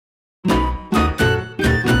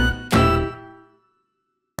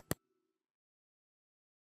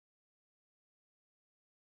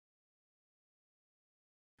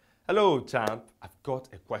Hello, champ. I've got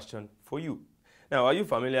a question for you. Now, are you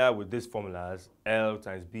familiar with these formulas, L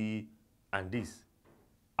times B and this,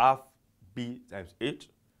 half B times H?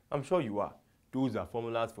 I'm sure you are. Those are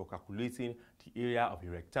formulas for calculating the area of a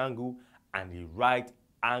rectangle and a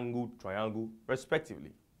right-angled triangle,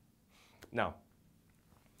 respectively. Now,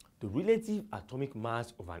 the relative atomic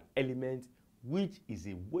mass of an element, which is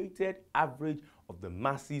a weighted average of the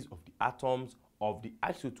masses of the atoms of the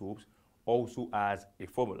isotopes, also has a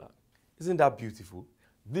formula. Isn't that beautiful?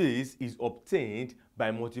 This is obtained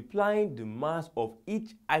by multiplying the mass of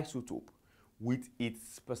each isotope with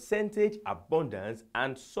its percentage abundance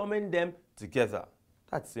and summing them together.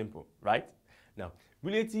 That's simple, right? Now,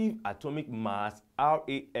 relative atomic mass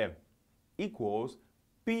RAM equals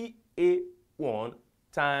Pa1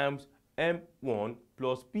 times M1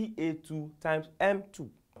 plus Pa2 times M2.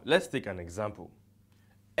 Let's take an example.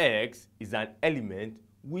 X is an element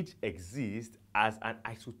which exists as an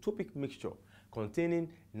isotopic mixture containing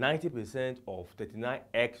 90% of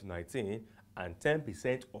 39X19 and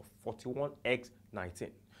 10% of 41X19.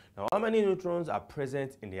 Now, how many neutrons are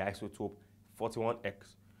present in the isotope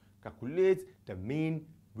 41X? Calculate the mean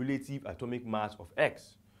relative atomic mass of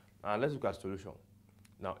X. Now, let's look at solution.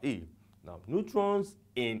 Now, neutrons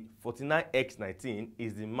in 49X19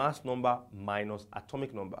 is the mass number minus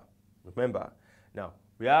atomic number. Remember, now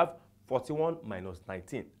we have 41 minus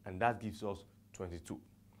 19, and that gives us 22.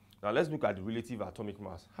 Now let's look at the relative atomic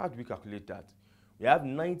mass. How do we calculate that? We have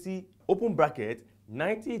 90, open bracket,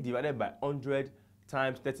 90 divided by 100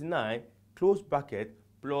 times 39, close bracket,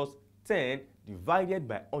 plus 10 divided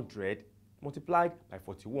by 100 multiplied by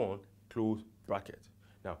 41, close bracket.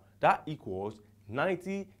 Now that equals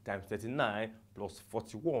 90 times 39 plus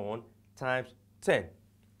 41 times 10,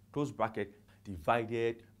 close bracket,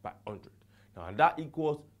 divided by 100. Now and that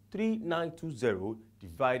equals 3920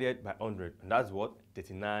 divided by 100, and that's what?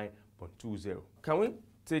 39.20. Can we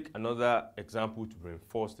take another example to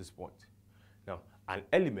reinforce this point? Now, an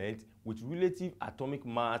element with relative atomic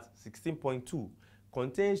mass 16.2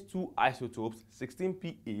 contains two isotopes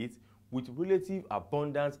 16p8 with relative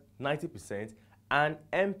abundance 90% and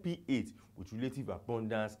mp8 with relative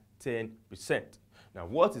abundance 10%. Now,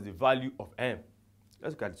 what is the value of M?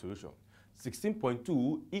 Let's look at the solution.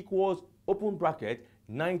 16.2 equals, open bracket,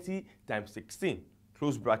 90 times 16,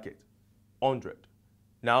 close bracket, 100.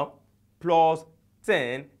 Now, plus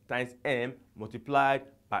 10 times M multiplied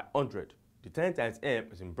by 100. The 10 times M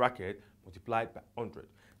is in bracket multiplied by 100.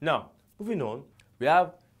 Now, moving on, we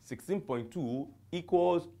have 16.2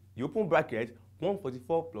 equals, the open bracket,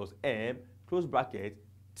 144 plus M, close bracket,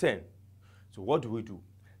 10. So what do?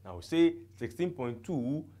 Now we say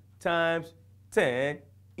 16.2 times 10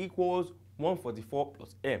 equals 144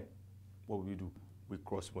 plus M. What will we do? We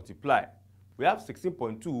cross multiply. We have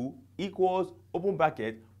 16.2 equals, open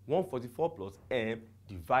bracket, 144 plus M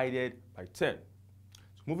divided by 10.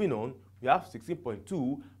 So moving on, we have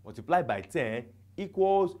 16.2 multiplied by 10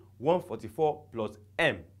 equals 144 plus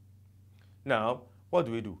M. Now, what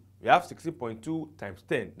do? We have 16.2 times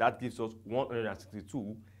 10, that gives us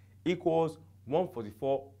 162 equals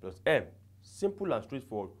 144 plus M. Simple and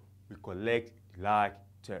straightforward. We collect the like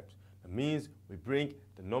terms. That means we bring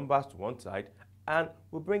the numbers to one side and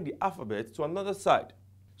we bring the alphabet to another side.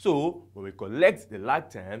 So when we collect the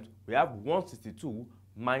like terms, we have 162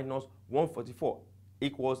 minus 144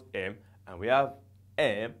 equals M, and we have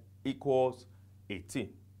M equals 18.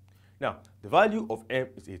 Now, the value of M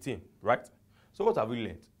is 18, right? So what have we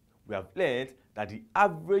learned? We have learned that the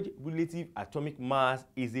average relative atomic mass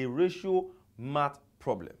is a ratio math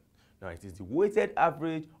problem. Now, it is the weighted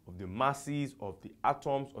average of the masses of the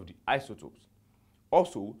atoms of the isotopes.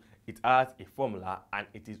 Also, it has a formula, and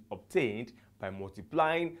it is obtained by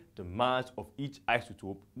multiplying the mass of each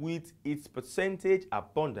isotope with its percentage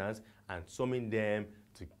abundance and summing them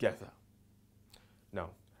together.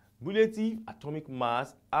 Now, relative atomic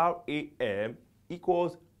mass RAM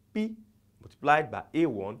equals P multiplied by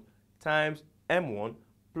A1 times M1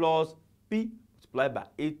 plus P multiplied by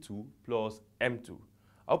A2 plus M2.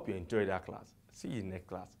 I hope you enjoyed that class. See you in the next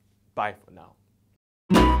class. Bye for now.